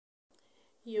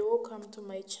You're welcome to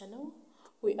my channel.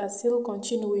 We are still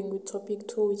continuing with topic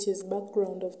 2, which is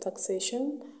background of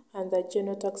taxation and the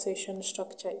general taxation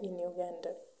structure in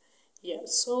Uganda.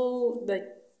 So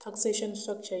the taxation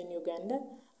structure in Uganda,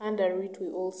 under it we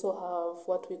also have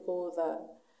what we call the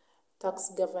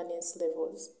tax governance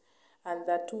levels. And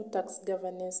the two tax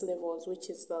governance levels, which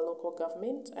is the local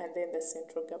government and then the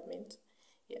central government.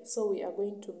 So we are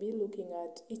going to be looking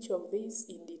at each of these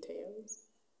in details.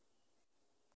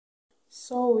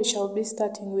 So we shall be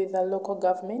starting with the local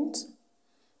government,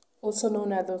 also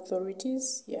known as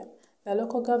authorities. The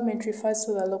local government refers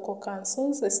to the local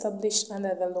councils established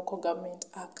under the Local Government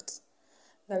Act.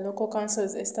 The local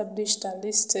councils established are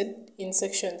listed in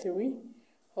Section 3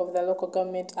 of the Local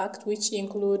Government Act, which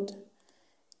include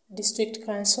district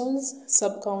councils,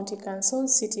 sub-county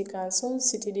councils, city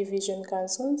division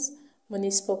councils,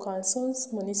 municipal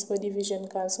division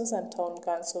councils, and town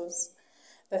councils.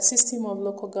 The system of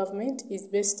local government is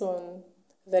based on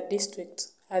the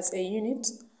district as a unit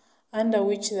under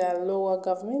which there are lower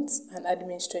governments and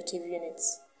administrative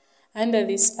units. Under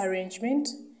this arrangement,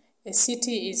 a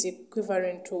city is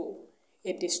equivalent to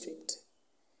a district.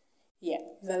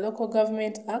 The Local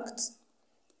Government Act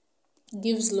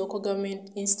gives local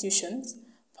government institutions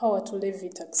power to levy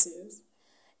taxes.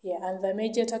 And the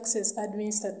major taxes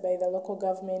administered by the local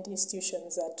government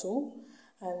institutions are two,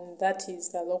 and that is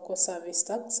the local service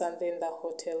tax and then the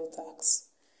hotel tax.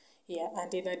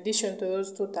 And in addition to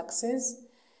those two taxes,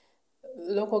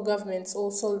 local governments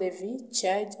also levy,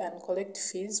 charge, and collect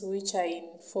fees, which are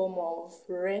in form of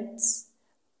rents,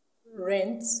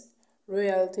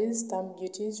 royalties, stamp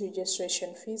duties,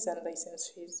 registration fees, and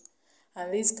license fees.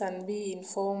 And these can be in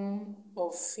form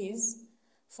of fees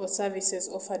for services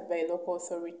offered by local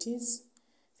authorities,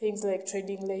 things like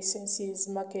trading licenses,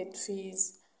 market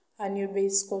fees, annual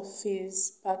base cost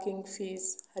fees, parking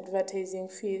fees, advertising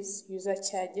fees, user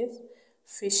charges,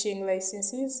 fishing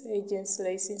licenses, agents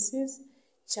licenses,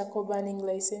 charcoal burning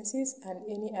licenses, and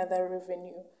any other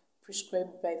revenue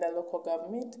prescribed by the local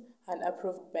government and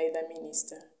approved by the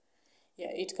minister.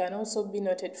 It can also be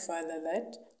noted further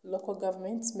that local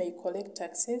governments may collect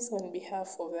taxes on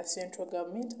behalf of the central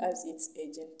government as its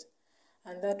agent.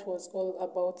 And that was all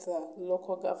about the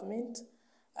local government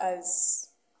as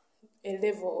a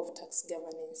level of tax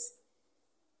governance.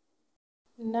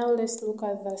 Now let's look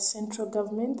at the central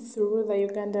government through the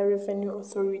Uganda Revenue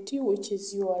Authority, which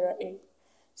is URA.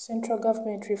 Central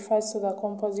government refers to the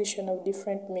composition of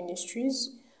different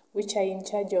ministries which are in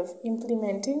charge of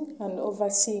implementing and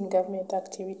overseeing government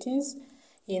activities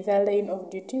in their line of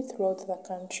duty throughout the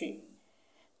country.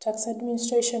 Tax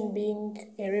administration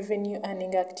being a revenue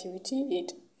earning activity,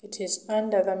 it is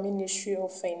under the Ministry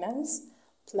of Finance,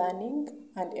 Planning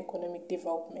and Economic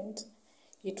Development.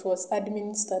 It was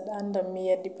administered under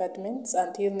mayor departments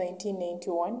until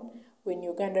 1991, when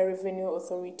Uganda Revenue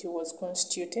Authority was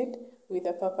constituted with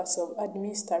the purpose of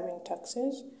administering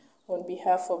taxes on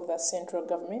behalf of the central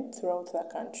government throughout the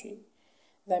country.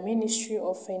 The Ministry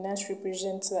of Finance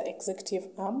represents the executive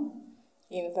arm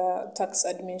in the tax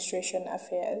administration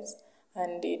affairs,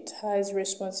 and it has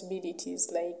responsibilities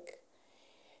like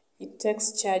it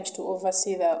takes charge to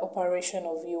oversee the operation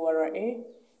of URA,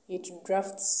 it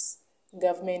drafts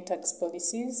government tax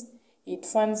policies, it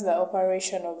funds the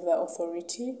operation of the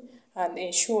authority, and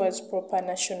ensures proper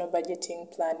national budgeting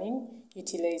planning,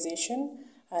 utilization,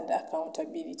 and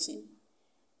accountability.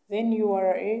 Then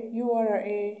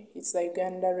URA is the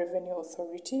Uganda Revenue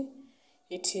Authority.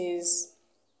 It is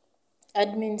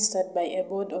administered by a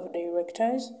board of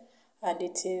directors, and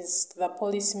it is the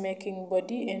policy-making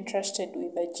body entrusted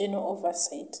with the general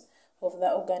oversight of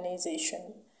the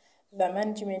organization. The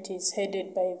management is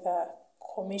headed by the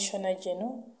Commissioner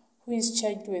General, who is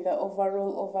charged with the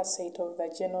overall oversight of the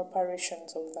general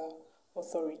operations of the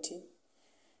authority.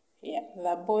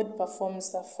 The board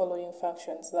performs the following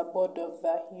functions. The board of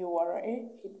the URA,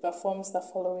 it performs the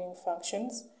following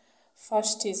functions.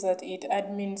 First is that it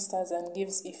administers and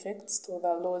gives effects to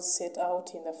the laws set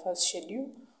out in the first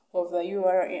schedule of the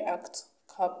URA Act,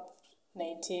 Cap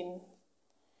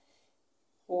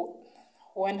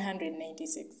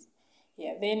 196.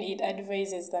 Then it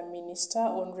advises the minister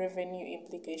on revenue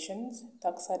implications,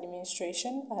 tax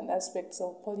administration, and aspects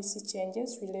of policy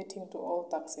changes relating to all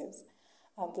taxes.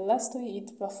 And lastly,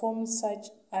 it performs such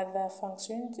other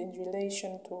functions in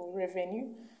relation to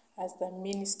revenue as the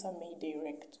minister may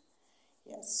direct.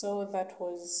 So that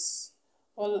was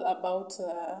all about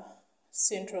the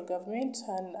central government,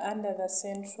 and under the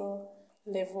central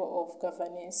level of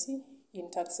governance in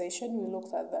taxation, we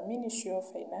looked at the Ministry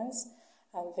of Finance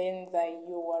and then the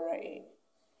URA.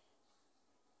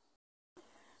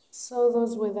 So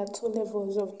those were the two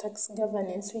levels of tax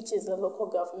governance, which is the local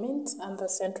government and the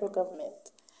central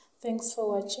government. Thanks for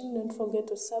watching. Don't forget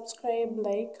to subscribe,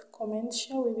 like, comment,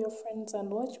 share with your friends, and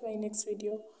watch my next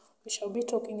video. We shall be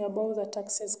talking about the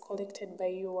taxes collected by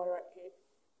URA.